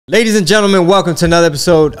Ladies and gentlemen, welcome to another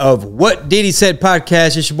episode of What Diddy Said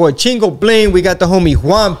podcast. It's your boy Chingo Bling. We got the homie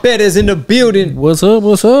Juan Perez in the building. What's up?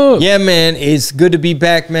 What's up? Yeah, man. It's good to be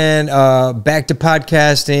back, man. Back to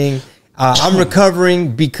podcasting. I'm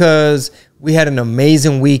recovering because we had an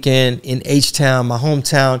amazing weekend in H-Town, my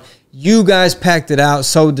hometown. You guys packed it out,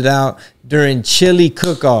 sold it out during Chili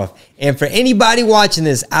Cook-Off. And for anybody watching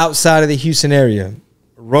this outside of the Houston area,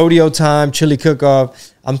 rodeo time, Chili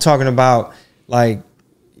Cook-Off, I'm talking about like,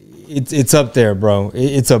 it's up there, bro.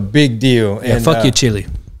 It's a big deal. Yeah, and fuck your chili.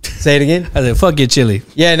 Say it again. I said, fuck your chili.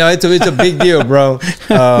 Yeah, no, it's a big deal, bro.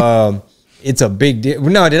 It's a big deal.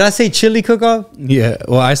 No, did I say chili cook-off? Yeah.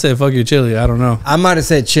 Well, I said fuck your chili. I don't know. I might have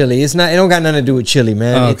said chili. It's not. It don't got nothing to do with chili,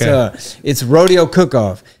 man. Oh, okay. It's rodeo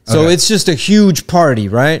cook-off. So It's just a huge party,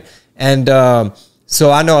 right? And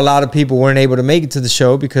so I know a lot of people weren't able to make it to the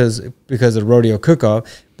show because of the rodeo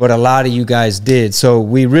cook-off, but a lot of you guys did. So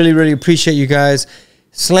we really, really appreciate you guys.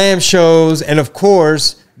 Slam shows, and of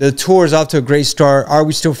course, the tour is off to a great start. Are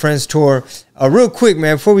We Still Friends tour? Real quick,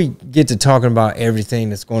 man, before we get to talking about everything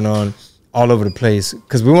that's going on all over the place,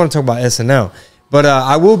 because we want to talk about SNL. But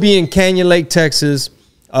I will be in Canyon Lake, Texas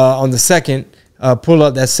on the 2nd, pull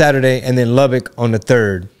up that Saturday, and then Lubbock on the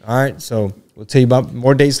 3rd. All right, so we'll tell you about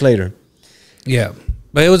more dates later. Yeah,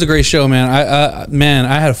 but it was a great show, man.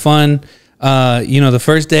 I had fun. The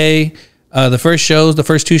first day. The first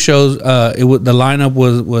two shows, the lineup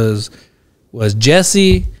was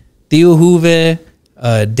Jesse, Theo Juve,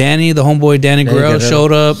 Danny, the homeboy Danny Guerrero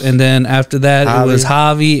showed up, and then after that it was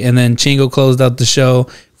Javi, and then Chingo closed out the show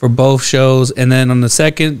for both shows, and then on the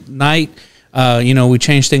second night, we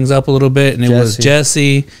changed things up a little bit, and it was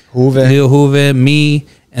Jesse, Theo Juve, me,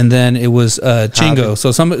 and then it was Chingo. Javi.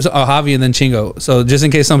 So Javi and then Chingo. So just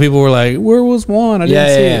in case some people were like, "Where was Juan? I didn't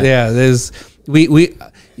see it." Yeah, there's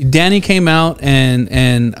Danny came out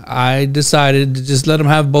and I decided to just let him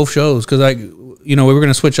have both shows because we were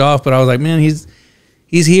gonna switch off, but I was like, man, he's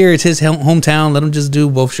here. It's his hometown. Let him just do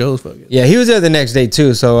both shows. Yeah, he was there the next day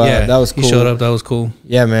too, so that was cool. He showed up. That was cool.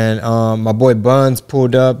 Yeah, man. My boy Buns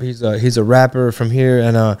pulled up. He's a rapper from here,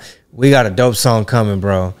 and we got a dope song coming,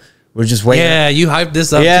 bro. We're just waiting. Yeah, you hyped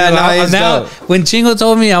this up. Yeah, too. Now when Chingo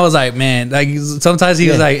told me, I was like, man, like sometimes he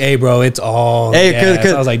was like, hey, bro, it's all. Hey,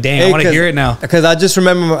 so I was like, damn, I want to hear it now. Because I just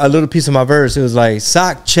remember a little piece of my verse. It was like,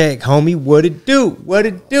 sock check, homie, what it do? What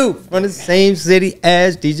it do? From the same city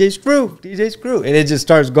as DJ Screw, and it just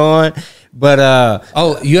starts going. But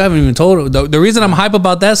you haven't even told the reason I'm hype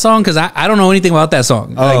about that song because I don't know anything about that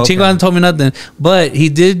song. Chingo hasn't told me nothing, but he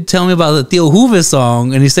did tell me about the Theo Juve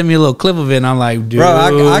song, and he sent me a little clip of it, and I'm like, dude, bro,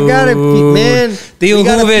 I got it, man. Theo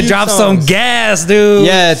Juve dropped some gas, dude.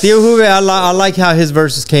 Yeah, Theo Juve, I like how his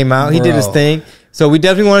verses came out. He did his thing, so we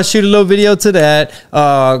definitely want to shoot a little video to that.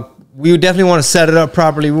 We would definitely want to set it up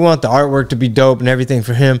properly. We want the artwork to be dope and everything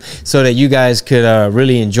for him, so that you guys could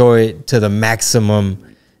really enjoy it to the maximum.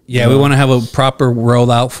 Yeah, we want to have a proper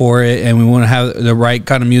rollout for it, and we want to have the right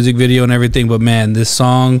kind of music video and everything. But man, this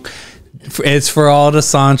song, it's for all the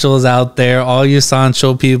Sanchos out there. All you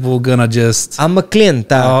Sancho people gonna just... I'm a clienta,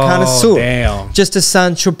 connoisseur. Damn. Just a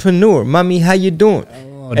Sanchopreneur. Mommy, how you doing?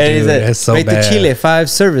 Oh, dude, that's so rate bad. Rate the Chile 5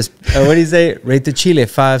 service. What do you say? Rate the Chile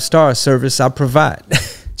 5-star service I provide.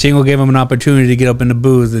 Chingo gave him an opportunity to get up in the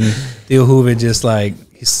booth, and Theo Juve just like,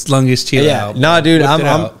 he slung his Chile out. Nah, dude,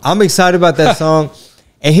 I'm excited about that song.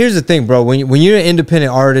 And here's the thing, bro. When you're an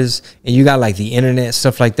independent artist and you got like the internet,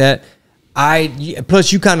 stuff like that,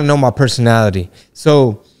 plus you kind of know my personality.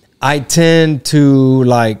 So I tend to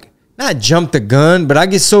like not jump the gun, but I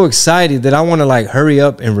get so excited that I want to like hurry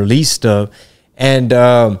up and release stuff. And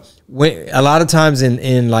when a lot of times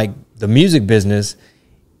in like the music business,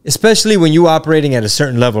 especially when you operating at a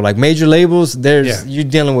certain level, like major labels, you're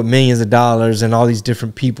dealing with millions of dollars and all these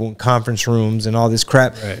different people in conference rooms and all this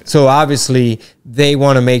crap. Right. So obviously they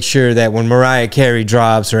want to make sure that when Mariah Carey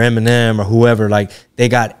drops or Eminem or whoever, like they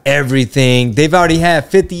got everything. They've already had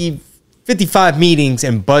 55 meetings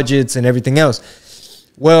and budgets and everything else.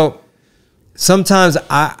 Well, sometimes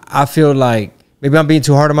I feel like maybe I'm being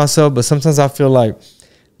too hard on myself, but sometimes I feel like,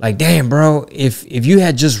 damn, bro, if you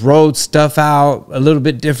had just rolled stuff out a little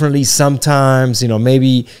bit differently sometimes,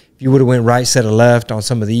 maybe if you would have went right instead of left on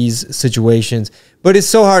some of these situations. But it's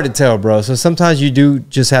so hard to tell, bro. So sometimes you do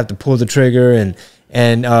just have to pull the trigger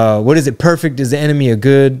and what is it? Perfect is the enemy of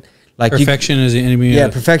good. Like perfection is the enemy. Yeah,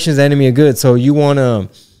 perfection is the enemy of good. So you wanna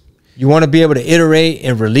be able to iterate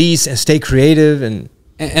and release and stay creative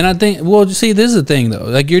And I think, well, see, this is the thing, though.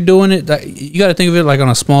 Like, you're doing it, like, you got to think of it, like, on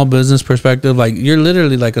a small business perspective. Like, you're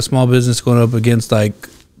literally, like, a small business going up against, like,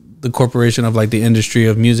 the corporation of, like, the industry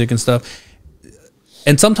of music and stuff.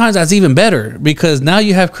 And sometimes that's even better because now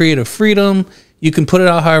you have creative freedom. You can put it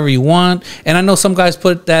out however you want. And I know some guys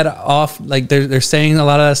put that off, like they're saying a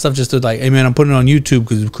lot of that stuff just to like, hey man, I'm putting it on YouTube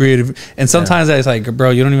because it's creative. And sometimes it's like, bro,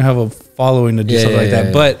 you don't even have a following to do something like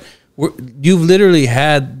that. But you've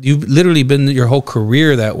literally been your whole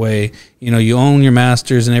career that way. You know, you own your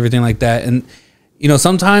masters and everything like that. And you know,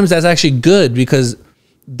 sometimes that's actually good because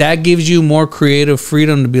that gives you more creative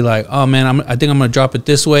freedom to be like, oh man, I think I'm gonna drop it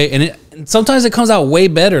this way. And sometimes it comes out way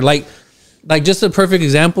better. Like just a perfect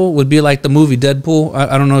example would be like the movie Deadpool.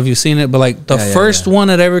 I don't know if you've seen it, but like the first one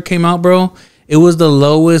that ever came out, bro, it was the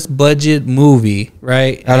lowest budget movie,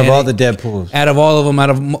 right? Out of all the Deadpools. Out of all of them, out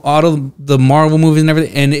of all of the Marvel movies and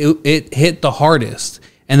everything. And it hit the hardest.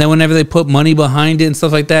 And then whenever they put money behind it and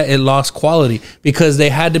stuff like that, it lost quality because they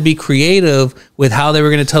had to be creative with how they were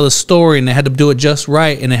going to tell a story, and they had to do it just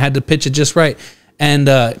right, and they had to pitch it just right. And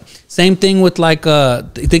same thing with like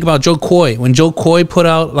think about Joe Coy. When Joe Coy put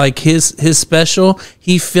out like his special,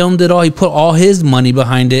 he filmed it all. He put all his money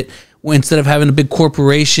behind it instead of having a big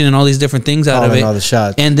corporation and all these different things out of it. All the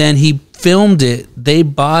shots. And then he filmed it. They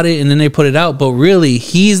bought it and then they put it out. But really,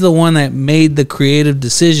 he's the one that made the creative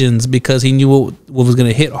decisions because he knew what was going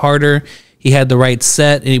to hit harder. He had the right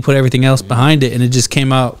set and he put everything else behind it, and it just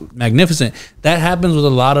came out magnificent. That happens with a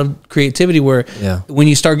lot of creativity where when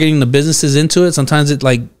you start getting the businesses into it, sometimes it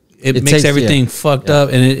makes everything fucked up,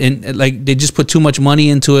 and like they just put too much money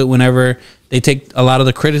into it whenever they take a lot of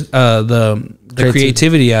the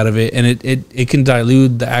creativity out of it, and it can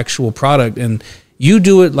dilute the actual product, and you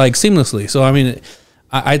do it like seamlessly. So I mean,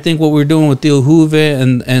 I think what we're doing with Deal Juve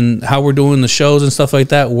and how we're doing the shows and stuff like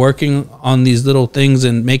that, working on these little things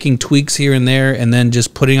and making tweaks here and there, and then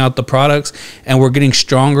just putting out the products, and we're getting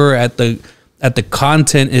stronger at the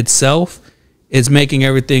content itself. It's making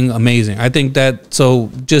everything amazing. I think that, so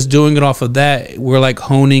just doing it off of that, we're like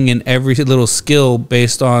honing in every little skill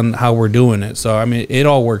based on how we're doing it. So, I mean, it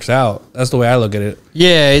all works out. That's the way I look at it.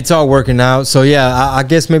 Yeah, it's all working out. So, yeah, I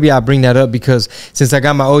guess maybe I'll bring that up because since I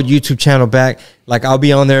got my old YouTube channel back, like I'll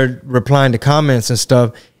be on there replying to comments and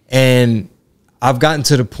stuff. And I've gotten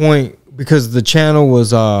to the point because the channel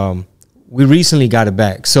was, we recently got it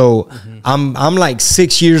back. So I'm like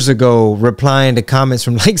 6 years ago replying to comments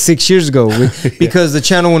from like 6 years ago because the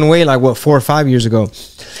channel went away like what 4 or 5 years ago.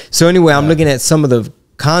 So anyway, I'm looking at some of the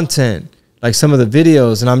content, like some of the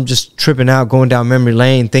videos, and I'm just tripping out, going down memory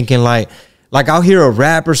lane, thinking like I'll hear a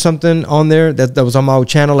rap or something on there that was on my old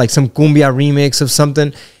channel, like some cumbia remix of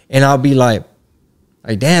something, and I'll be like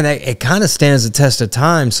damn, it kind of stands the test of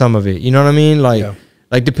time, some of it. You know what I mean?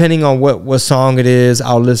 Like depending on what song it is,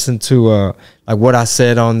 I'll listen to like what I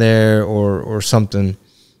said on there or something.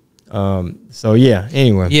 So yeah.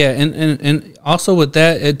 Anyway. Yeah, and also with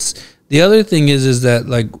that, it's the other thing is that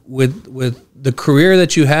like with the career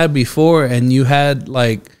that you had before, and you had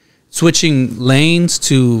like switching lanes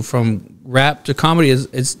from rap to comedy,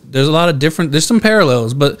 there's a lot of different. There's some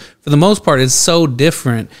parallels, but for the most part, it's so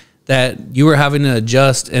different that you were having to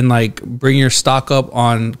adjust and like bring your stock up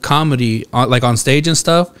on comedy, like on stage and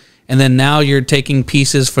stuff. And then now you're taking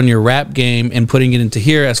pieces from your rap game and putting it into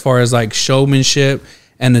here as far as like showmanship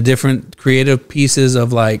and the different creative pieces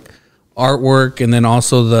of like artwork, and then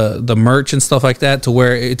also the merch and stuff like that, to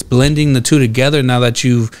where it's blending the two together. Now that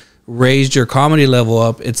you've raised your comedy level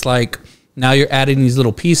up, it's like now you're adding these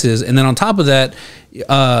little pieces. And then on top of that,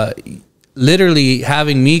 literally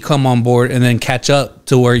having me come on board and then catch up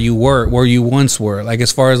to where you once were, like as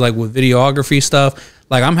far as like with videography stuff,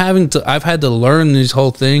 like I've had to learn these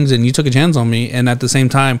whole things, and you took a chance on me, and at the same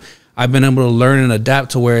time I've been able to learn and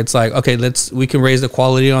adapt to where it's like, okay, we can raise the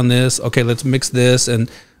quality on this, okay, let's mix this. And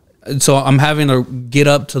so I'm having to get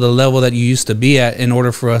up to the level that you used to be at in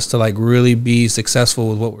order for us to like really be successful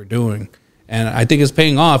with what we're doing. And I think it's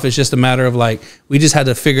paying off. It's just a matter of like, we just had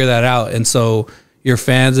to figure that out. And so your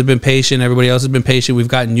fans have been patient. Everybody else has been patient. We've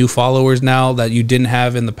gotten new followers now that you didn't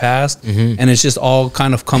have in the past. And it's just all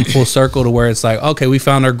kind of come full circle to where it's like, okay, we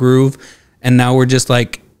found our groove, and now we're just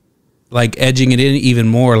like edging it in even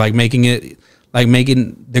more, like making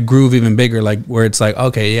the groove even bigger, like where it's like,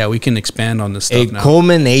 okay, yeah, we can expand on this stuff now.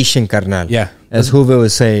 Culmination, carnal. Yeah. As Juve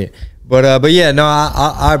would say. But yeah, no,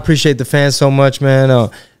 I appreciate the fans so much,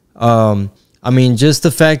 man. I mean, just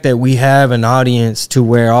the fact that we have an audience to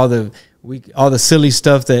where all the silly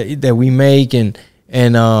stuff that we make and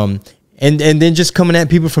then just coming at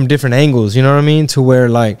people from different angles, you know what I mean? To where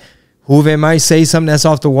like Juve might say something that's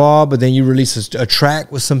off the wall, but then you release a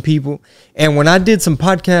track with some people. And when I did some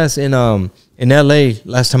podcasts in LA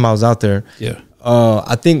last time I was out there,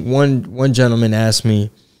 I think one gentleman asked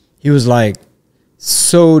me, he was like,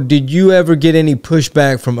 so did you ever get any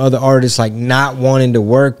pushback from other artists like not wanting to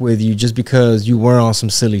work with you just because you were on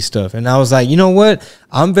some silly stuff? And I was like, you know what?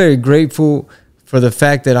 I'm very grateful for the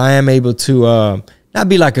fact that I am able to not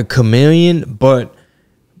be like a chameleon, but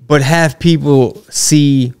have people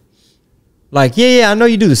see like, yeah, I know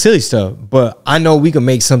you do the silly stuff, but I know we can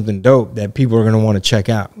make something dope that people are going to want to check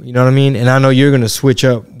out. You know what I mean? And I know you're going to switch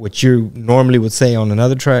up what you normally would say on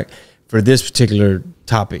another track for this particular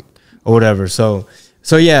topic or whatever. So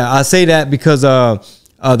yeah, I say that because the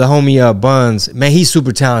homie Buns, man, he's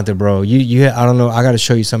super talented, bro. I don't know, I got to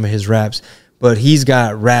show you some of his raps, but he's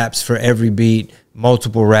got raps for every beat.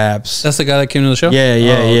 Multiple raps. That's the guy that came to the show.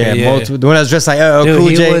 Yeah. Multiple. The one that was dressed like Dude, Cool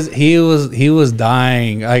J. He was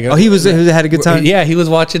dying. Like, he had a good time. Yeah, he was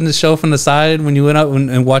watching the show from the side when you went up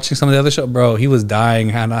and watching some of the other show. Bro, he was dying.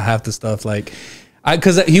 Had not half the stuff like,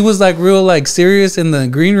 because he was like real like serious in the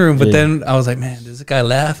green room. But then I was like, man, does this guy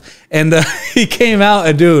laugh? And he came out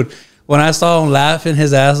and dude, when I saw him laughing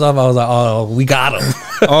his ass off, I was like, oh, we got him.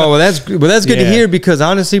 Well, that's good to hear because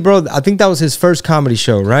honestly, bro, I think that was his first comedy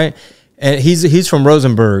show, right? And he's from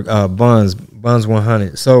Rosenberg, Buns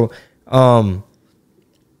 100. So I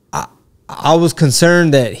was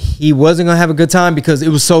concerned that he wasn't gonna have a good time because it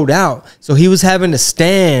was sold out. So he was having to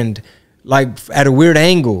stand like at a weird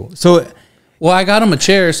angle. So well, I got him a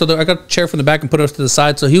chair. So I got a chair from the back and put it to the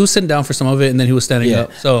side. So he was sitting down for some of it, and then he was standing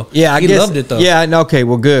up. So yeah, he loved it though. Yeah, okay,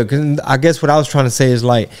 well, good. Because I guess what I was trying to say is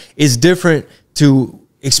like it's different to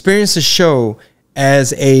experience a show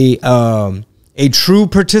as a true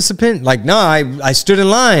participant. Like, no, I stood in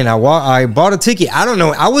line. I bought a ticket. I don't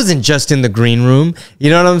know. I wasn't just in the green room. You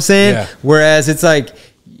know what I'm saying? Yeah. Whereas it's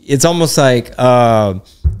almost like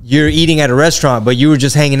you're eating at a restaurant, but you were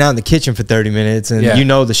just hanging out in the kitchen for 30 minutes and you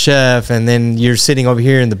know the chef, and then you're sitting over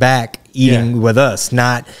here in the back eating with us,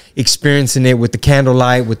 not experiencing it with the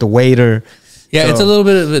candlelight, with the waiter. Yeah, so, it's a little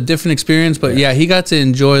bit of a different experience, but yeah, he got to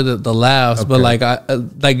enjoy the laughs. Okay. But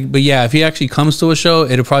but yeah, if he actually comes to a show,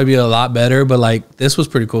 it'll probably be a lot better. But like this was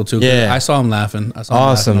pretty cool too. Yeah, I saw him laughing.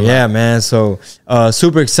 Awesome, yeah, man. So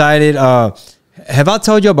super excited. Have I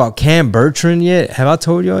told you about Cam Bertrand yet? Have I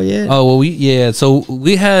told y'all yet? Oh well, so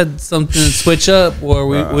we had something switch up where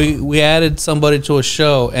we added somebody to a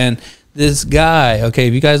show and. This guy, okay,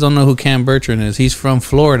 if you guys don't know who Cam Bertrand is, he's from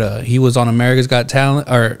Florida. He was on America's Got Talent,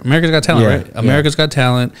 right? America's Got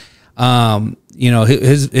Talent. You know,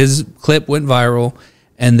 his clip went viral,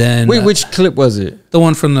 and then wait, which clip was it? The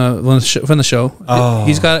one from the show.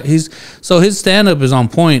 Oh, so his stand up is on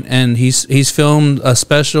point, and he's filmed a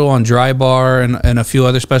special on Dry Bar and a few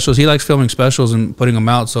other specials. He likes filming specials and putting them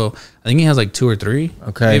out. So I think he has like 2 or 3,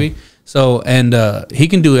 maybe. So and he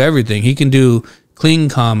can do everything. He can do clean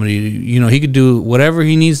comedy, you know, he could do whatever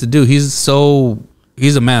he needs to do. He's a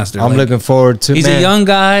master. I'm looking forward to. He's a young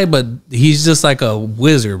guy, but he's just like a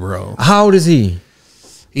wizard, bro. How old is he?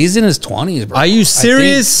 He's in his 20s, bro. Are you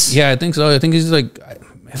serious? I think so. I think he's like,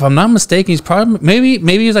 if I'm not mistaken, he's probably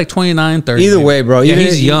maybe he's like 29, 30. Either way, bro. Yeah,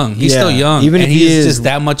 he's young. He's still young. Even if he's just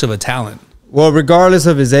that much of a talent. Well, regardless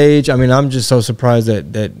of his age, I mean, I'm just so surprised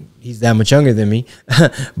that he's that much younger than me.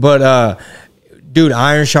 But dude,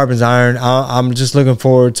 iron sharpens iron. I'm just looking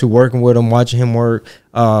forward to working with him, watching him work.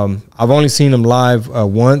 I've only seen him live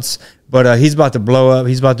once, but he's about to blow up.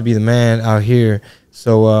 He's about to be the man out here.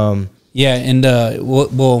 So yeah, and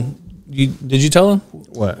did you tell him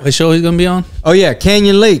what show he's gonna be on? Oh yeah,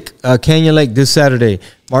 Canyon Lake this Saturday,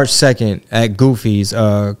 March 2nd at Goofy's.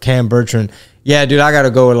 Cam Bertrand. Yeah, dude, I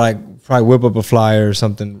gotta go probably whip up a flyer or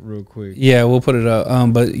something real quick. Yeah, we'll put it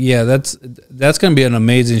up. But yeah, that's gonna be an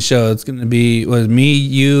amazing show. It's gonna be with me,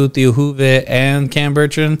 you, Theo Huve, and Cam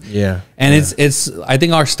Bertrand. Yeah, and it's I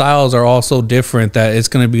think our styles are all so different that it's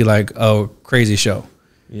gonna be like a crazy show.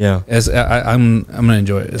 Yeah, I'm gonna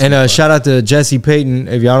enjoy it. And shout out to Jesse Payton.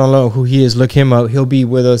 If y'all don't know who he is, look him up. He'll be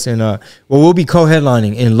with us in we'll be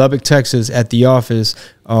co-headlining in Lubbock, Texas, at the Office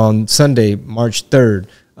on Sunday, March 3rd.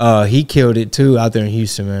 He killed it too out there in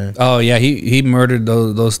Houston, man. Oh yeah, he murdered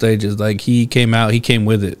those stages. Like he came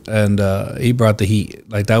with it, and he brought the heat.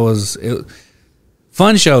 Like that was it.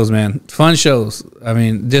 Fun shows, man. Fun shows. I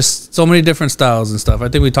mean, just so many different styles and stuff. I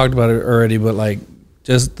think we talked about it already, but like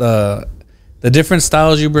just the different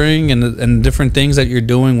styles you bring and different things that you're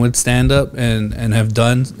doing with stand up and have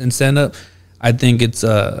done in stand up. I think it's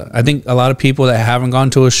I think a lot of people that haven't gone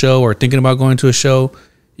to a show or thinking about going to a show,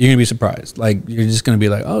 you're gonna be surprised. Like you're just gonna be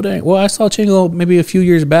like, oh dang, well I saw Chingo maybe a few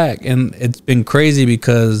years back, and it's been crazy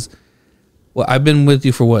because I've been with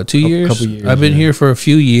you for what, 2 years? Couple years. I've been here for a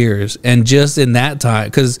few years, and just in that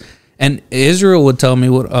time, and Israel would tell me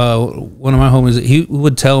one of my homies, he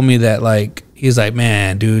would tell me that like he's like,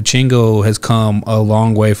 man, dude, Chingo has come a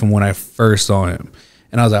long way from when I first saw him,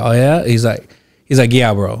 and I was like, oh yeah, he's like,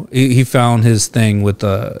 yeah, bro, he found his thing with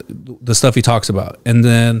the stuff he talks about, and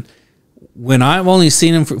then when I've only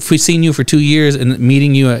seen him, if we've seen you for 2 years and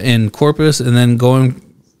meeting you in Corpus and then going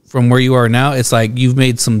from where you are now, it's like you've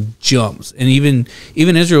made some jumps. And even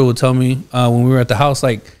Israel would tell me when we were at the house,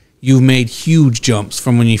 like, you've made huge jumps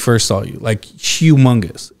from when he first saw you, like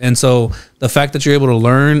humongous. And so the fact that you're able to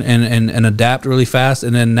learn and adapt really fast,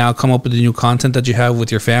 and then now come up with the new content that you have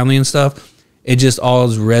with your family and stuff, it just all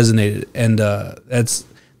has resonated. And that's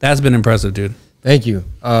been impressive, dude. Thank you.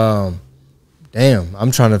 Damn,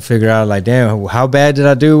 I'm trying to figure out, like, damn, how bad did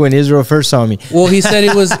I do when Israel first saw me? Well, he said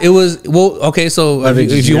it was well, okay, so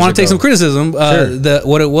if you want to take some criticism, sure.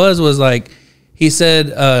 What it was like, he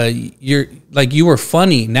said you were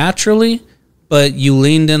funny naturally, but you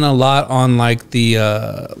leaned in a lot on like the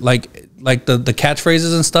the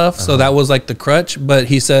catchphrases and stuff. So that was like the crutch. But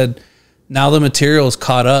he said now the material's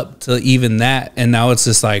caught up to even that, and now it's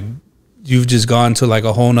just like you've just gone to like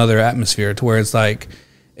a whole nother atmosphere to where it's like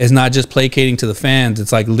it's not just placating to the fans.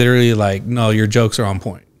 It's like literally like, no, your jokes are on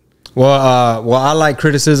point. Well, I like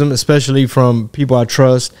criticism, especially from people I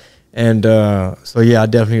trust. And so, yeah, I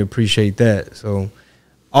definitely appreciate that. So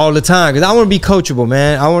all the time, because I want to be coachable,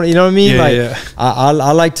 man. I want, you know what I mean? Yeah, like, yeah.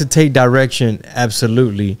 I like to take direction.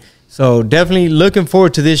 Absolutely. So definitely looking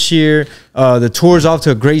forward to this year. The tour's off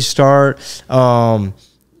to a great start. You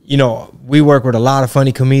know, we work with a lot of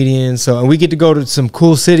funny comedians, and we get to go to some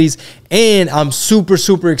cool cities. And I'm super,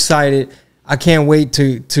 super excited. I can't wait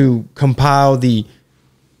to compile the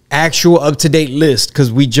actual up-to-date list,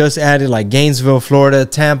 because we just added like Gainesville, Florida,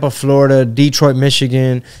 Tampa, Florida, Detroit,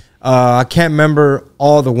 Michigan. I can't remember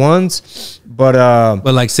all the ones, but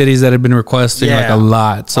like cities that have been requesting like a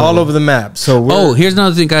lot. So all over the map. So here's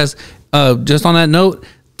another thing, guys. Just on that note,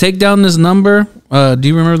 take down this number. Do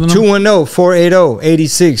you remember the number?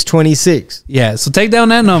 210-480-8626. Yeah, so take down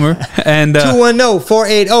that number. And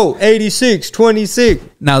 210-480-8626.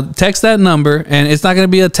 Now, text that number, and it's not going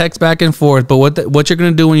to be a text back and forth, but what you're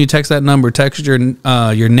going to do when you text that number, text your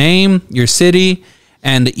name, your city,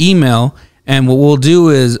 and the email. And what we'll do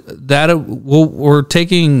is that we're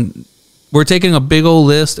taking a big old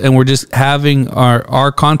list, and we're just having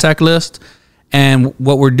our contact list. And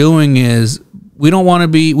what we're doing is we don't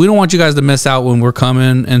want you guys to miss out when we're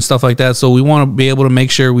coming and stuff like that. So we want to be able to make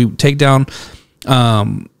sure we take down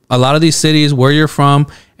a lot of these cities, where you're from.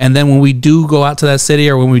 And then when we do go out to that city,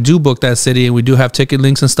 or when we do book that city and we do have ticket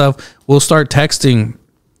links and stuff, we'll start texting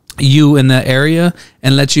you in that area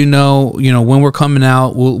and let you know when we're coming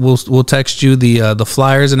out. We'll text you the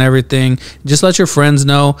flyers and everything. Just let your friends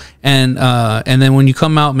know, and then when you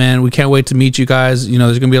come out, man, we can't wait to meet you guys.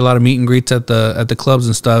 There's gonna be a lot of meet and greets at the clubs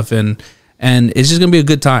and stuff, and it's just gonna be a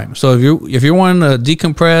good time. So if you're wanting to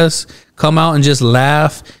decompress, come out and just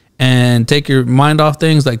laugh and take your mind off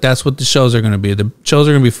things, like, that's what the shows are gonna be. The shows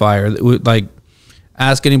are gonna be fire. Like,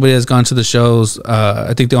 ask anybody that's gone to the shows.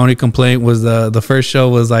 I think the only complaint was the first show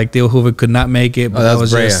was like Theo Hoover could not make it, but that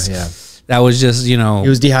was just he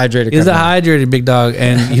was dehydrated. He was dehydrated, big dog,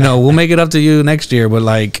 and we'll make it up to you next year. But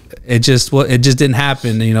like, it just didn't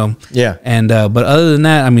happen, Yeah. And but other than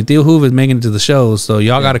that, I mean, Theo Hoover is making it to the shows, so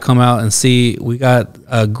y'all got to come out and see. We got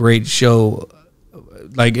a great show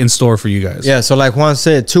like in store for you guys. Yeah, so like Juan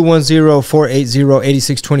said,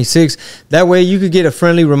 210-480-8626. That way you could get a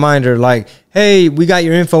friendly reminder like, hey, we got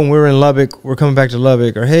your info when we were in Lubbock. We're coming back to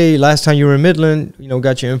Lubbock. Or, hey, last time you were in Midland,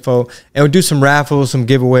 got your info. And we'll do some raffles, some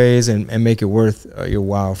giveaways, and make it worth your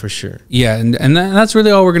while for sure. Yeah, and that's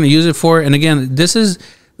really all we're going to use it for. And again,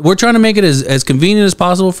 we're trying to make it as convenient as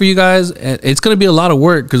possible for you guys. It's going to be a lot of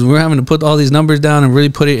work because we're having to put all these numbers down and really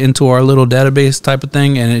put it into our little database type of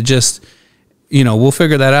thing. And it just... we'll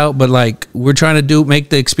figure that out, but like, we're trying to make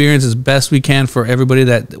the experience as best we can for everybody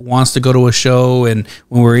that wants to go to a show. And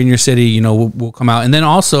when we're in your city, we'll come out. And then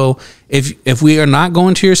also, if we are not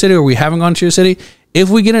going to your city, or we haven't gone to your city, if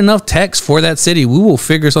we get enough text for that city, we will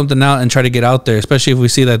figure something out and try to get out there, especially if we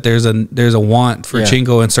see that there's a want for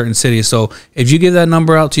Chingo in certain cities. So if you give that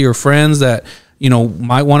number out to your friends that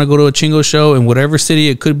might want to go to a Chingo show in whatever city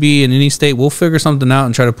it could be in any state, we'll figure something out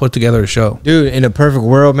and try to put together a show. Dude, in a perfect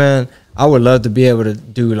world, man, I would love to be able to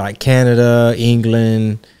do like Canada,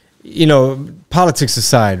 England, politics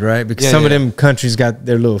aside, right? Because some of them countries got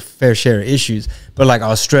their little fair share of issues. But like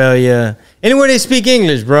Australia, anywhere they speak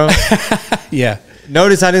English, bro. Yeah.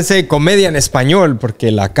 Notice I didn't say comedia en español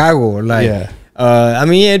porque la cago. Like, I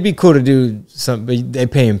mean, it'd be cool to do something. They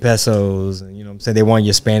pay in pesos, and what I'm saying, they want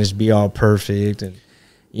your Spanish to be all perfect, and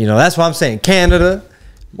that's why I'm saying Canada,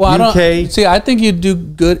 Well, UK. I think you do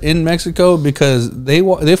good in Mexico because they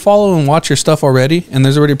follow and watch your stuff already, and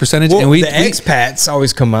there's already a percentage. Well, and the expats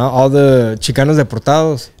always come out, all the Chicanos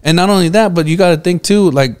deportados. And not only that, but you got to think too,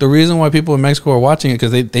 like the reason why people in Mexico are watching it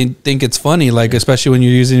because they think it's funny. Like especially when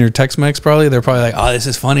you're using your Tex-Mex, probably they're probably like, oh, this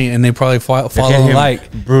is funny, and they probably follow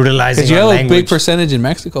like brutalizing. Because you have a big percentage in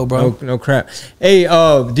Mexico, bro. No crap. Hey,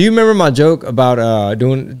 do you remember my joke about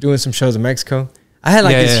doing some shows in Mexico? I had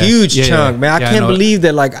like this huge chunk, man. I can't believe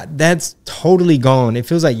that like that's totally gone. It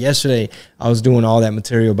feels like yesterday I was doing all that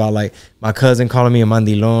material about like my cousin calling me a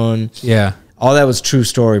mandilon. Yeah. All that was true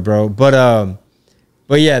story, bro. But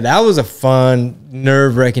yeah, that was a fun,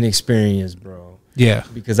 nerve-wracking experience, bro. Yeah.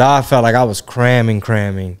 Because I felt like I was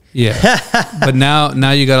cramming. Yeah. But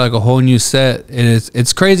now you got like a whole new set, and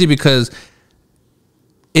it's crazy because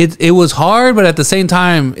it was hard, but at the same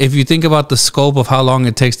time, if you think about the scope of how long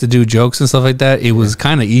it takes to do jokes and stuff like that, it was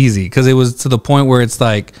kind of easy because it was to the point where it's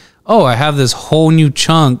like, oh, I have this whole new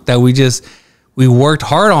chunk that we worked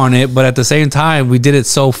hard on it, but at the same time, we did it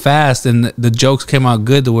so fast and the jokes came out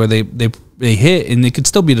good to where they hit and it could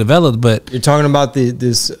still be developed. But you're talking about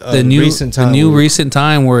the new recent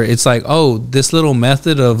time where it's like, oh, this little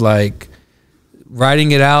method of like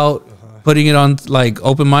writing it out, putting it on like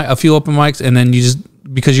a few open mics, and then you just,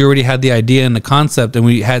 because you already had the idea and the concept and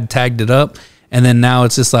we had tagged it up, and then now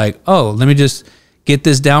it's just like, oh, let me just get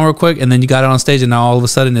this down real quick, and then you got it on stage, and now all of a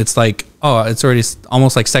sudden it's like, oh, it's already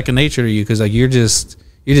almost like second nature to you because like you're just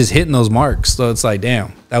hitting those marks. So it's like,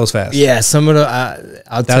 damn, that was fast. Yeah, some of the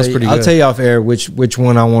I'll tell you off air which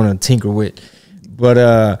one I want to tinker with, but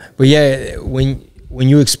yeah, when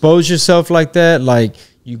you expose yourself like that, like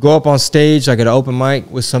you go up on stage like at an open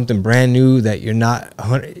mic with something brand new that you're not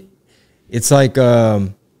 100. It's like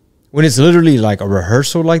when it's literally like a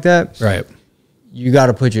rehearsal like that, right? You got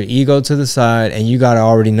to put your ego to the side, and you got to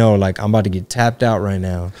already know, like, I'm about to get tapped out right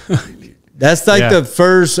now. That's like the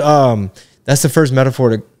first. That's the first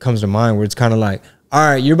metaphor that comes to mind, where it's kind of like, all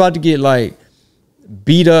right, you're about to get like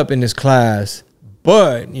beat up in this class,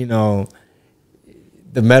 but you know,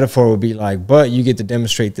 the metaphor would be like, but you get to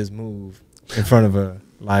demonstrate this move in front of a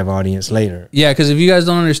live audience later. Yeah, because if you guys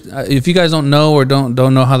don't understand, if you guys don't know or don't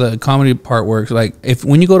know how the comedy part works, like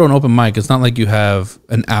when you go to an open mic, it's not like you have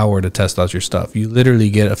an hour to test out your stuff. You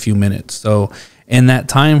literally get a few minutes. So in that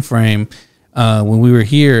time frame, when we were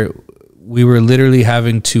here, we were literally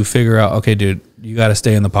having to figure out, okay, dude, you got to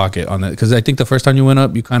stay in the pocket on that, because I think the first time you went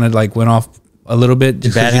up, you kind of like went off a little bit.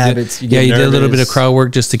 Just bad habits. You did a little bit of crowd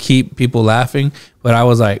work just to keep people laughing. But I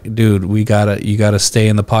was like, dude, you gotta stay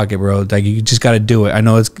in the pocket, bro. Like you just gotta do it. I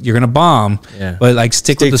know you're gonna bomb, but like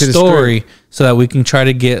stick with the story so that we can try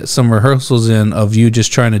to get some rehearsals in of you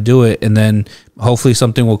just trying to do it, and then hopefully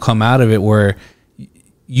something will come out of it where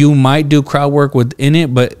you might do crowd work within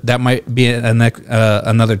it, but that might be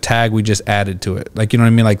another tag we just added to it. Like, you know what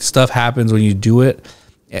I mean? Like stuff happens when you do it,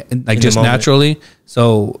 like just naturally.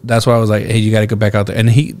 So that's why I was like, hey, you got to go back out there. And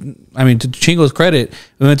to Chingo's credit,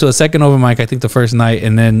 we went to a second open mic, I think the first night,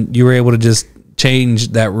 and then you were able to just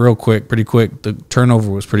change that real quick, pretty quick. The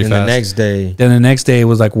turnover was pretty fast. Then the next day it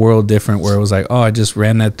was like world different, where it was like, oh, I just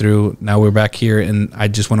ran that through. Now we're back here, and I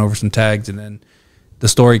just went over some tags, and then the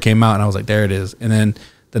story came out, and I was like, there it is. And then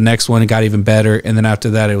the next one, it got even better. And then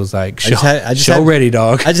after that, it was like, show ready,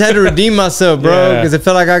 dog. I just had to redeem myself, bro, because it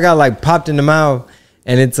felt like I got like popped in the mouth.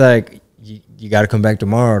 And it's like, you got to come back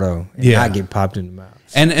tomorrow, though, and not get popped in the mouth.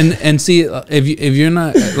 And see, if you're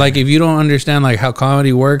not, like, if you don't understand, like, how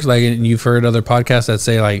comedy works, like, and you've heard other podcasts that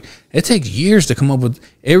say, like, it takes years to come up with,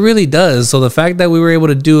 it really does. So the fact that we were able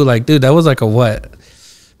to do, like, dude, that was like a what?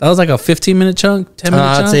 That was like a 15-minute chunk, 10-minute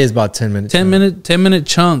chunk? I'd say it's about 10 minutes. 10-minute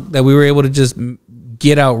chunk that we were able to just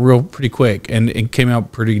get out real pretty quick, and it came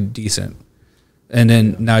out pretty decent. And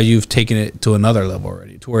then now you've taken it to another level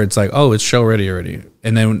already, to where it's like, oh, it's show ready already.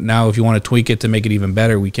 And then now if you want to tweak it to make it even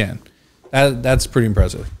better, we can. That's pretty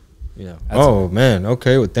impressive. Yeah. Man.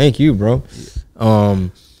 Okay. Well, thank you, bro.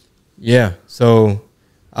 Yeah. So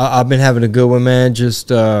I've been having a good one, man. Just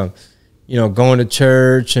going to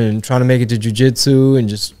church and trying to make it to jiu-jitsu, and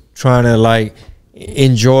just trying to like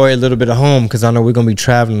enjoy a little bit of home, because I know we're gonna be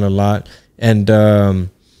traveling a lot. And I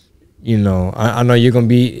know you're gonna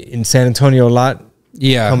be in San Antonio a lot.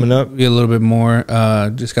 Yeah, coming up. Be a little bit more.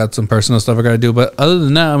 Just got some personal stuff I gotta do. But other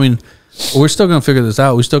than that, I mean, we're still gonna figure this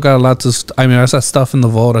out. We still got lots of. I got stuff in the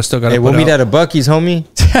vault. I still got. Hey, we'll meet at a Buc-ee's, homie.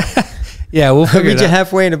 Yeah, we'll figure meet you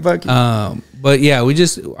halfway in a Buc-ee's. But yeah,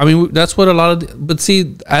 that's what a lot of. But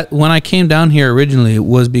see, when I came down here originally, it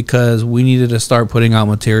was because we needed to start putting out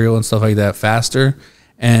material and stuff like that faster,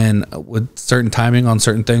 and with certain timing on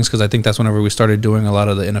certain things, because I think that's whenever we started doing a lot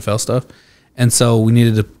of the NFL stuff, and so we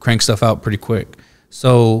needed to crank stuff out pretty quick.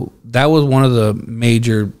 So that was one of the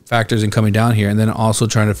major factors in coming down here, and then also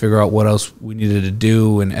trying to figure out what else we needed to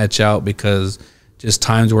do and etch out because just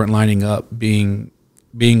times weren't lining up. Being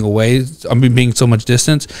away, being so much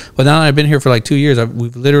distance. But now that I've been here for like 2 years,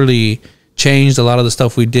 we've literally changed a lot of the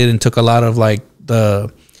stuff we did and took a lot of like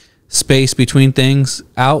the space between things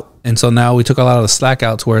out. And so now we took a lot of the slack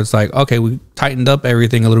out to where it's like, okay, we tightened up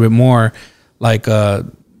everything a little bit more, like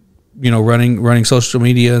running social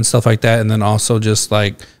media and stuff like that, and then also just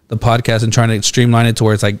like the podcast and trying to streamline it to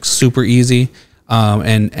where it's like super easy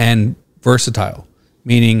and versatile,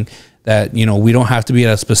 meaning that we don't have to be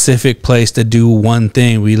at a specific place to do one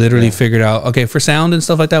thing. We literally figured out, okay, for sound and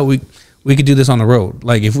stuff like that, we could do this on the road.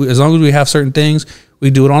 Like as long as we have certain things, we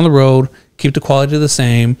do it on the road, keep the quality the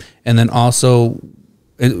same, and then also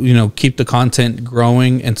keep the content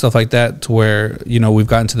growing and stuff like that to where, we've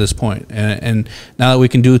gotten to this point. And now that we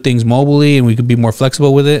can do things mobilely and we can be more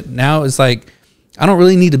flexible with it, now it's like, I don't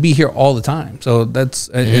really need to be here all the time. So that's,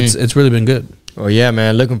 it's really been good. Oh yeah,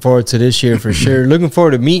 man. Looking forward to this year for sure. Looking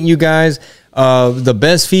forward to meeting you guys. The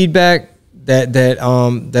best feedback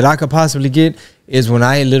that I could possibly get is when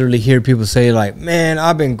I literally hear people say like, man,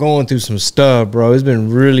 I've been going through some stuff, bro. It's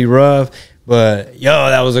been really rough. But yo,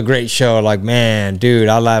 that was a great show. Like, man, dude,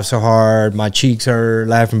 I laughed so hard. My cheeks hurt,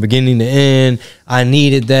 laughed from beginning to end. I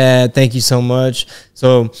needed that. Thank you so much.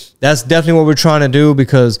 So that's definitely what we're trying to do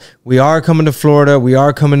because we are coming to Florida. We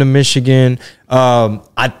are coming to Michigan.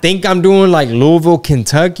 I think I'm doing like Louisville,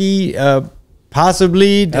 Kentucky,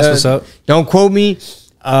 possibly. That's what's up. Don't quote me.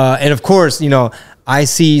 And of course, I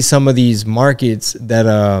see some of these markets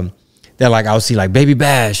that like I'll see like Baby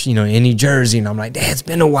Bash, in New Jersey, and I'm like, damn, it's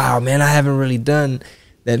been a while, man. I haven't really done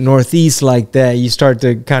that Northeast like that. You start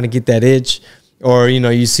to kind of get that itch, or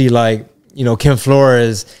you see like Kim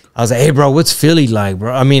Flores. I was like, hey, bro, what's Philly like,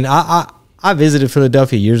 bro? I mean, I visited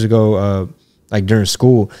Philadelphia years ago, like during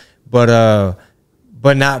school, but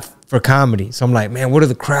not for comedy. So I'm like, man, what are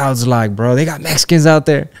the crowds like, bro? They got Mexicans out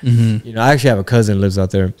there. Mm-hmm. I actually have a cousin that lives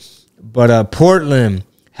out there, but Portland,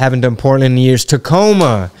 haven't done Portland in years.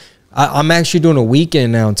 Tacoma. I'm actually doing a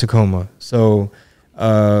weekend now in Tacoma. So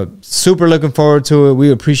super looking forward to it.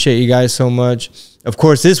 We appreciate you guys so much. Of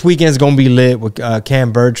course, this weekend's going to be lit with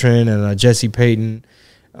Cam Bertrand and Jesse Payton.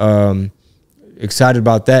 Excited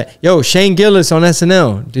about that. Yo, Shane Gillis on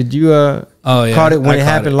SNL. Did you caught it when it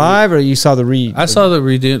happened live, or you saw the read? I saw the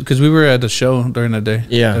read because we were at the show during the day.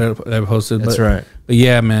 Yeah. That I posted. That's right. But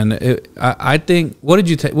yeah, man, I think, what did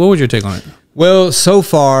you take? What was your take on it? Well, so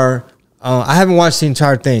far, I haven't watched the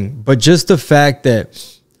entire thing, but just the fact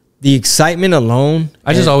that the excitement alone.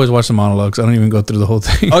 I just always watch the monologues. I don't even go through the whole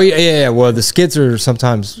thing. Oh yeah. Well, the skits are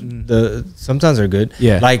sometimes are good.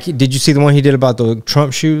 Yeah. Like, did you see the one he did about the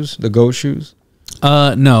Trump shoes, the goat shoes?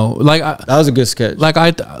 No. Like that was a good sketch. Like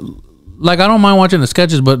I don't mind watching the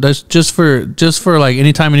sketches, but that's just for like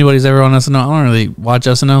anytime anybody's ever on SNL. I don't really watch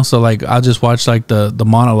SNL, so like I'll just watch like the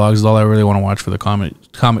monologues is all I really want to watch for the comic.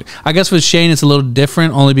 I guess with Shane it's a little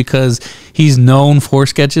different only because he's known for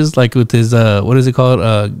sketches, like with his what is it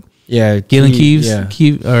called? Gillen Keeves,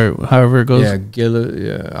 or however it goes. Yeah, Gillis.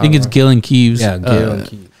 Yeah, I think it's Gillen Keeves. Yeah, Gillen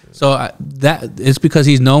Keeves. So that it's because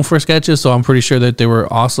he's known for sketches. So I'm pretty sure that they were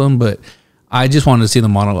awesome, but I just wanted to see the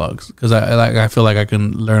monologues because I feel like I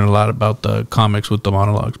can learn a lot about the comics with the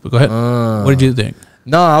monologues. But go ahead. What did you think?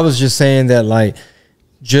 No, I was just saying that like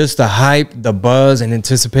just the hype, the buzz, and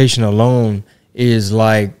anticipation alone is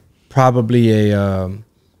like probably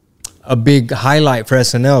a big highlight for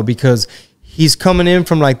SNL because he's coming in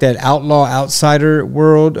from like that outlaw outsider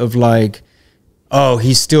world of like, oh,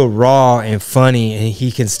 he's still raw and funny and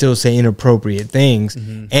he can still say inappropriate things.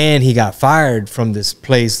 Mm-hmm. And he got fired from this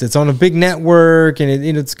place that's on a big network and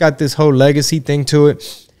it's got this whole legacy thing to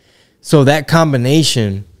it. So that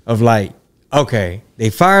combination of like, okay, they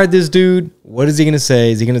fired this dude. What is he going to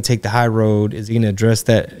say? Is he going to take the high road? Is he going to address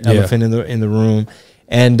that elephant in the room?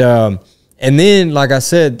 And then, like I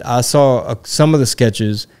said, I saw some of the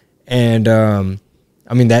sketches and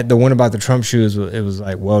I mean that the one about the Trump shoes, it was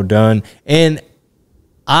like well done. And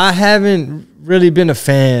I haven't really been a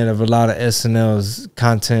fan of a lot of SNL's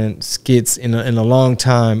content skits in a long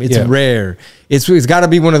time. It's rare. It's got to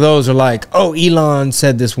be one of those where like, oh, Elon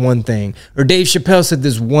said this one thing or Dave Chappelle said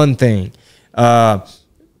this one thing. So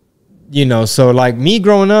like me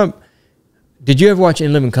growing up, did you ever watch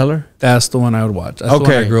In Living Color? That's the one I would watch. That's the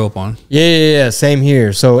one I grew up on. Yeah. Same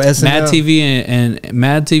here. So SNL,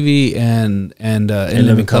 Mad TV and In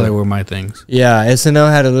Living Color were my things. Yeah,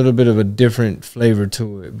 SNL had a little bit of a different flavor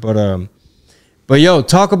to it, but yo,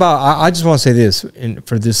 talk about. I just want to say this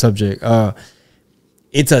for this subject.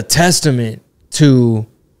 It's a testament to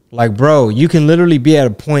like, bro, you can literally be at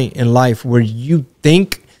a point in life where you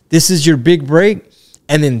think this is your big break,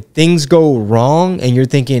 and then things go wrong, and you're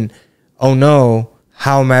thinking, oh no,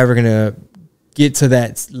 how am I ever gonna get to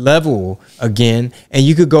that level again? And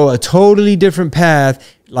you could go a totally different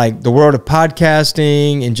path, like the world of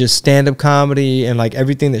podcasting and just stand-up comedy and like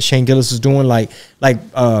everything that Shane Gillis is doing, like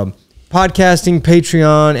podcasting,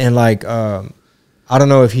 Patreon, and like I don't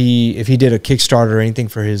know if he did a Kickstarter or anything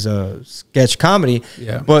for his sketch comedy,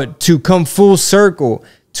 but to come full circle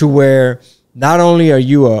to where not only are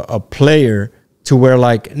you a player, to where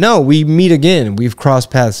like, no, we meet again, we've crossed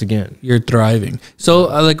paths again. You're thriving. So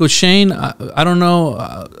like with Shane, I don't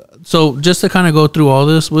know. So just to kind of go through all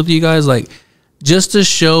this with you guys, like just to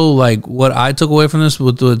show like what I took away from this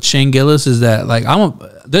with Shane Gillis is that like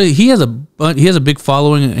he has a big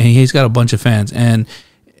following and he's got a bunch of fans, and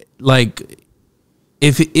like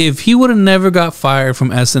if he would have never got fired from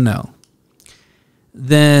SNL,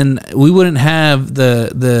 then we wouldn't have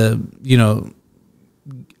the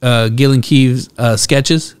Gil and Keeves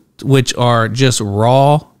sketches, which are just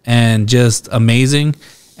raw and just amazing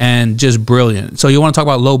and just brilliant. So you want to talk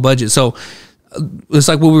about low budget. So it's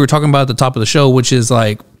like what we were talking about at the top of the show, which is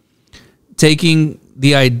like taking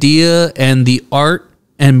the idea and the art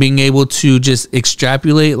and being able to just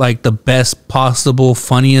extrapolate like the best possible,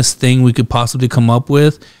 funniest thing we could possibly come up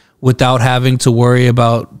with without having to worry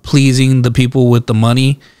about pleasing the people with the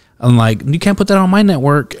money. I'm like, you can't put that on my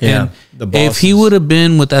network. Yeah, and if he would have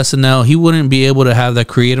been with SNL, he wouldn't be able to have that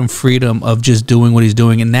creative freedom of just doing what he's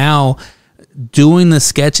doing. And now doing the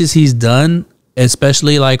sketches he's done,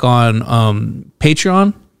 especially like on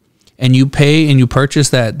Patreon, and you pay and you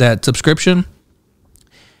purchase that subscription,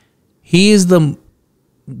 he is the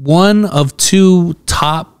one of 2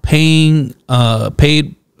 top paying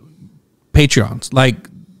paid Patreons. Like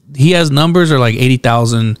he has numbers are like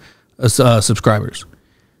 80,000 subscribers.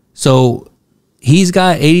 So he's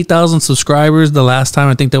got 80,000 subscribers. The last time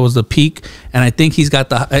I think that was the peak, and I think he's got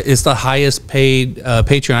it's the highest paid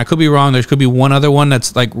Patreon. I could be wrong. There could be one other one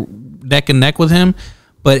that's like neck and neck with him,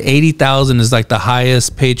 but 80,000 is like the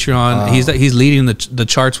highest Patreon. Wow. He's leading the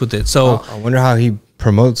charts with it. So I wonder how he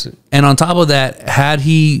promotes it. And on top of that, had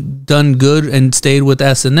he done good and stayed with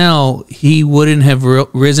SNL, he wouldn't have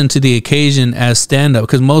risen to the occasion as stand-up,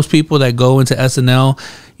 because most people that go into SNL,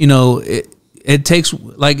 you know, it takes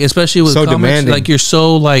like, especially with so comics, demanding.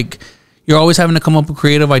 like you're always having to come up with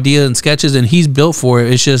creative ideas and sketches, and he's built for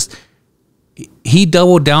it. It's just he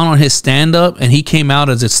doubled down on his stand-up, and he came out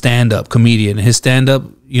as a stand-up comedian. His stand-up,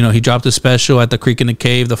 you know, he dropped a special at the Creek in the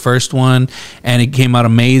Cave, the first one, and it came out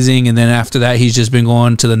amazing. And then after that, he's just been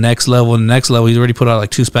going to the next level and the next level. He's already put out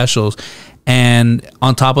like 2 specials. And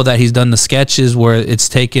on top of that, he's done the sketches where it's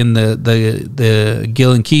taken the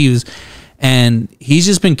Gil and Keeves, and he's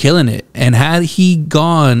just been killing it. And had he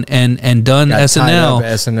gone and done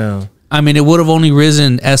SNL, I mean, it would have only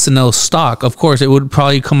risen SNL stock. Of course, it would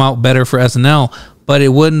probably come out better for SNL, but it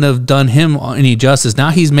wouldn't have done him any justice. Now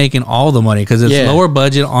he's making all the money because it's lower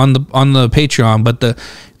budget on the Patreon, but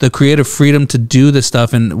the creative freedom to do this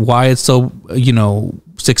stuff, and why it's so, you know,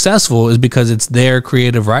 successful is because it's their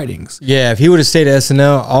creative writings. Yeah, if he would have stayed at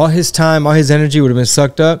SNL, all his time, all his energy would have been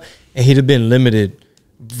sucked up, and he'd have been limited.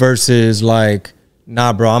 Versus like,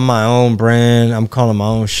 nah, bro, I'm my own brand. I'm calling my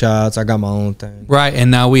own shots. I got my own thing. Right,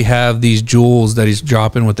 and now we have these jewels that he's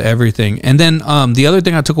dropping with everything. And then the other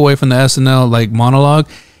thing I took away from the SNL like monologue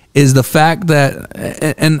is the fact that,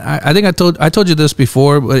 and I think I told you this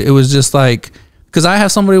before, but it was just like, because I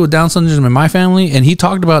have somebody with Down syndrome in my family, and he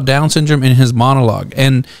talked about Down syndrome in his monologue.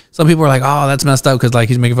 And some people are like, oh, that's messed up because like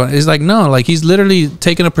he's making fun. It's like, no, like he's literally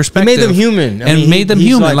taking a perspective. He made them human. And made them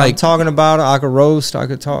human. Like I'm talking about it, I could roast, I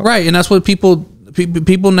could talk. Right, and that's what people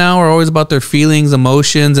now are always about their feelings,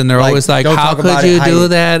 emotions, and they're always like, how could you do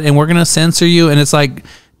that? And we're going to censor you. And it's like,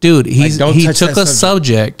 dude, he took a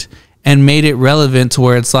subject and made it relevant to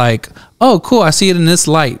where it's like, oh, cool, I see it in this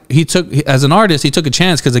light. As an artist, he took a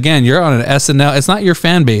chance because, again, you're on an SNL. It's not your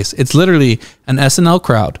fan base. It's literally an SNL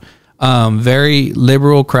crowd, very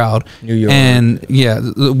liberal crowd. New York. And,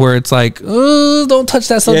 where it's like, oh, don't touch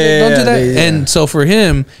that subject, don't do that. Yeah. And so for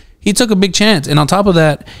him, he took a big chance. And on top of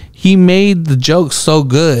that, he made the joke so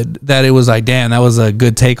good that it was like, damn, that was a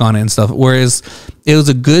good take on it and stuff. Whereas it was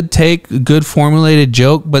a good take, a good formulated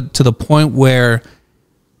joke, but to the point where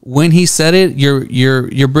when he said it,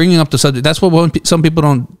 you're bringing up the subject. That's what some people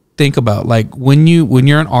don't think about. Like when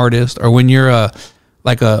you're an artist, or when you're a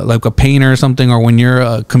painter or something, or when you're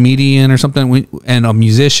a comedian or something, and a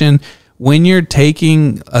musician, when you're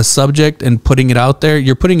taking a subject and putting it out there,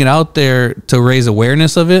 you're putting it out there to raise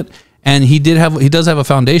awareness of it. And he does have a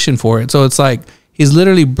foundation for it. So it's like he's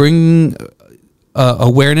literally bringing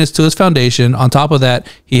awareness to his foundation. On top of that,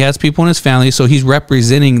 he has people in his family, so he's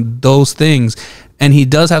representing those things, and he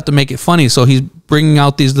does have to make it funny. So he's bringing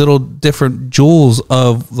out these little different jewels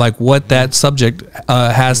of like what that subject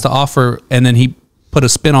has to offer, and then he put a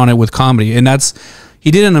spin on it with comedy, and he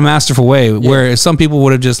did it in a masterful way. Where some people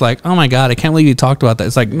would have just like, oh my god, I can't believe you talked about that.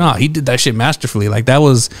 It's like, no, he did that shit masterfully. Like that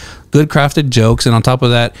was good crafted jokes, and on top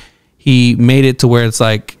of that, he made it to where it's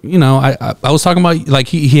like, you know, I was talking about like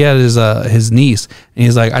he had his niece, and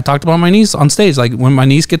he's like, I talked about my niece on stage. Like when my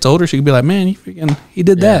niece gets older, she could be like, man, he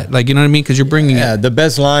did that. Like, you know what I mean? Because you're bringing it. The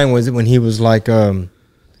best line was when he was like, when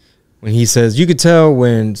he says, you could tell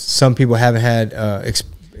when some people haven't had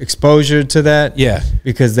exposure to that. Yeah.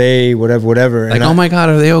 Because they whatever. Like, oh my god,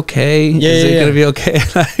 are they okay? Is it gonna be okay?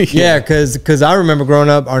 Because I remember growing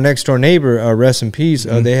up, our next door neighbor, rest in peace,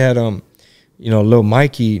 they had you know, little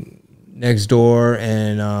Mikey next door,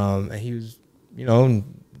 and he was, you know,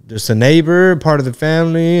 just a neighbor, part of the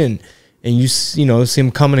family, and you know, see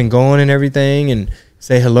him coming and going and everything, and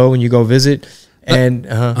say hello when you go visit. And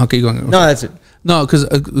okay, going. No, that's it. No,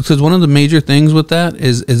 because one of the major things with that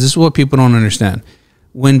is this is what people don't understand.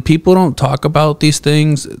 When people don't talk about these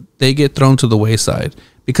things, they get thrown to the wayside.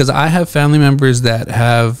 Because I have family members that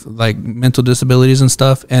have like mental disabilities and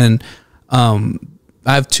stuff, and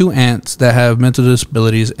I have 2 aunts that have mental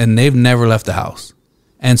disabilities, and they've never left the house.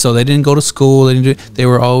 And so they didn't go to school. They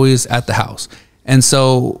were always at the house. And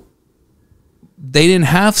so they didn't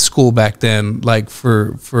have school back then, like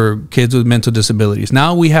for kids with mental disabilities.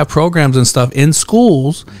 Now we have programs and stuff in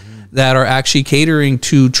schools that are actually catering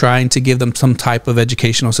to trying to give them some type of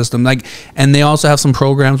educational system. Like, and they also have some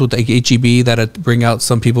programs with like HEB that bring out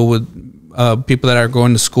some people with people that are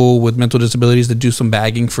going to school with mental disabilities to do some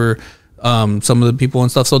bagging for some of the people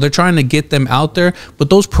and stuff. So they're trying to get them out there, but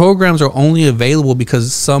those programs are only available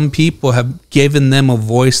because some people have given them a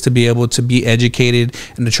voice to be able to be educated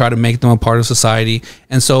and to try to make them a part of society.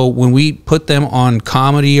 And so when we put them on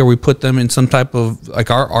comedy, or we put them in some type of like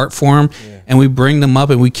our art form, and we bring them up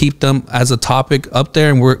and we keep them as a topic up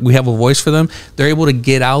there, and we have a voice for them, they're able to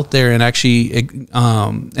get out there and actually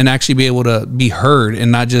be able to be heard,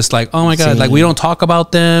 and not just like, oh my god, like we don't talk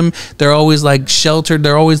about them, they're always like sheltered,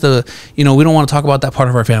 they're always the, you know, we don't want to talk about that part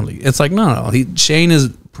of our family. It's like, no, Shane is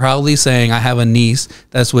proudly saying, I have a niece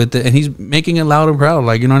that's with it, and he's making it loud and proud,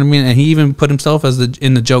 like, you know what I mean? And he even put himself as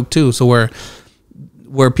in the joke too. So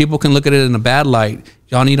where people can look at it in a bad light,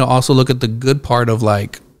 y'all need to also look at the good part of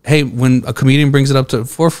like, hey, when a comedian brings it up to the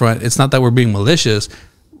forefront, it's not that we're being malicious.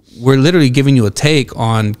 We're literally giving you a take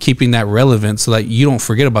on keeping that relevant so that you don't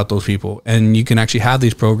forget about those people, and you can actually have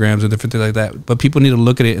these programs and different things like that. But people need to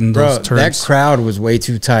look at it in those terms. That crowd was way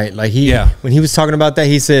too tight. Like when he was talking about that,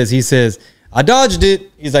 he says, I dodged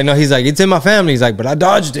it. He's like, no, he's like, it's in my family. He's like, but I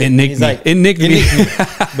dodged it. It nicked me. Like, it nicked me.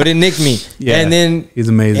 But it nicked me. Yeah. And then he's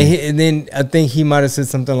amazing. And then I think he might have said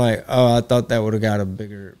something like, oh, I thought that would have got a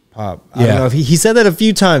bigger pop. I don't know if he said that a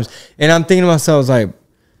few times, and I'm thinking to myself, I was like,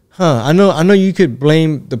 I know you could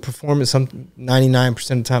blame the performance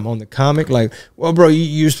 99% of the time on the comic, like, well, bro,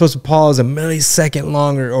 you're supposed to pause a millisecond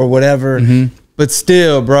longer or whatever, but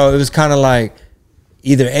still, bro, it was kind of like,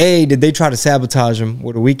 either A, did they try to sabotage him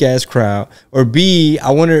with a weak ass crowd, or B,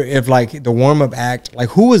 I wonder if like the warm up act, like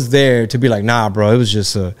who was there to be like, nah, bro, it was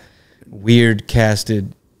just a weird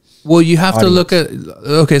casted. Well, you have to look at,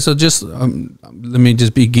 okay, so just let me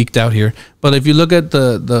just be geeked out here. But if you look at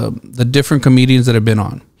the different comedians that have been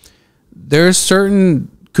on, there's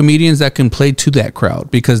certain comedians that can play to that crowd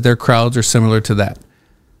because their crowds are similar to that.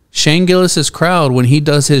 Shane Gillis's crowd, when he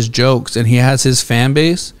does his jokes and he has his fan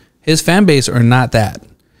base are not that.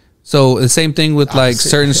 So the same thing with like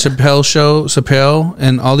certain Chappelle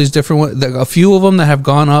and all these different, a few of them that have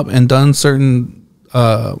gone up and done certain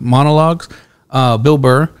monologues, Bill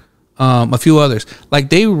Burr, a few others, like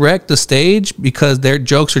they wreck the stage because their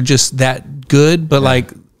jokes are just that good. But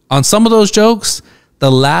like on some of those jokes,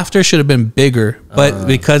 the laughter should have been bigger, but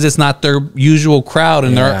because it's not their usual crowd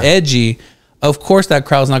and they're edgy, of course that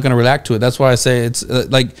crowd's not going to react to it. That's why I say it's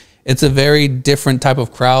like, it's a very different type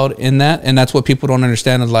of crowd in that. And that's what people don't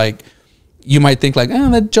understand is like, you might think like,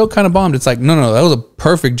 that joke kind of bombed. It's like, no, that was a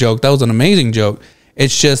perfect joke. That was an amazing joke.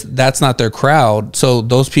 It's just, that's not their crowd. So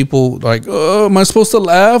those people like, oh, am I supposed to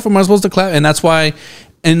laugh? Am I supposed to clap? And that's why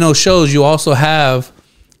in those shows, you also have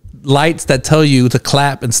lights that tell you to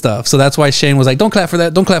clap and stuff. So that's why Shane was like, don't clap for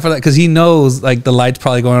that. Don't clap for that. Because he knows like the light's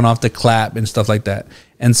probably going off to clap and stuff like that.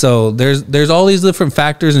 And so there's all these different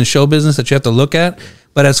factors in show business that you have to look at.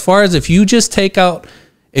 But as far as if you just take out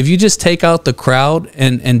the crowd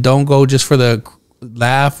and don't go just for the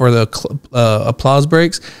laugh or the applause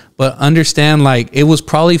breaks, but understand like it was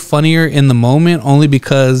probably funnier in the moment only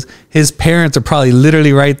because his parents are probably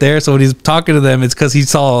literally right there. So when he's talking to them, it's because he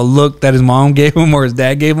saw a look that his mom gave him or his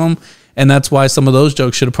dad gave him, and that's why some of those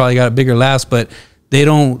jokes should have probably got a bigger laughs. But they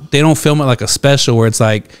don't film it like a special where it's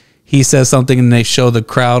like he says something and they show the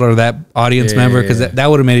crowd or that audience member, because that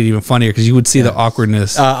would have made it even funnier because you would see the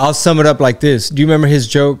awkwardness. I'll sum it up like this. Do you remember his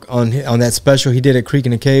joke on that special he did at Creek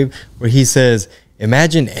in the Cave where he says,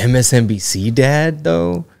 imagine MSNBC dad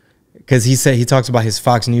though? Because he talks about his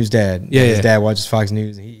Fox News dad. Yeah, his dad watches Fox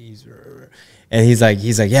News. And he's like,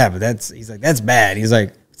 yeah, but that's bad. He's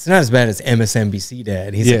like, it's not as bad as MSNBC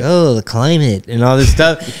dad. He's like, oh, the climate and all this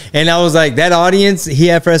stuff. And I was like, that audience he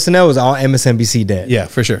had for SNL was all MSNBC dad. Yeah,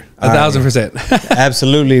 for sure. 1,000%.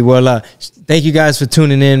 Absolutely. Well, thank you guys for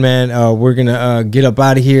tuning in, man. We're going to get up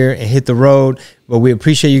out of here and hit the road. But we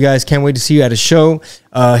appreciate you guys. Can't wait to see you at a show.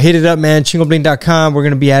 Hit it up, man. Chingobling.com. We're going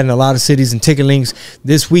to be adding a lot of cities and ticket links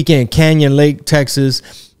this weekend. Canyon Lake,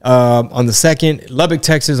 Texas on the 2nd. Lubbock,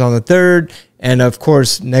 Texas on the 3rd. And, of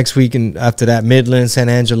course, next week and after that, Midland, San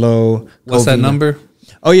Angelo. What's that number?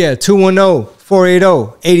 Oh, yeah,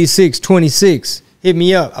 210-480-8626. Hit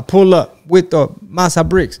me up. I pull up with the Masa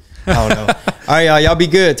Bricks. I don't know. All right, y'all be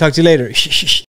good. Talk to you later.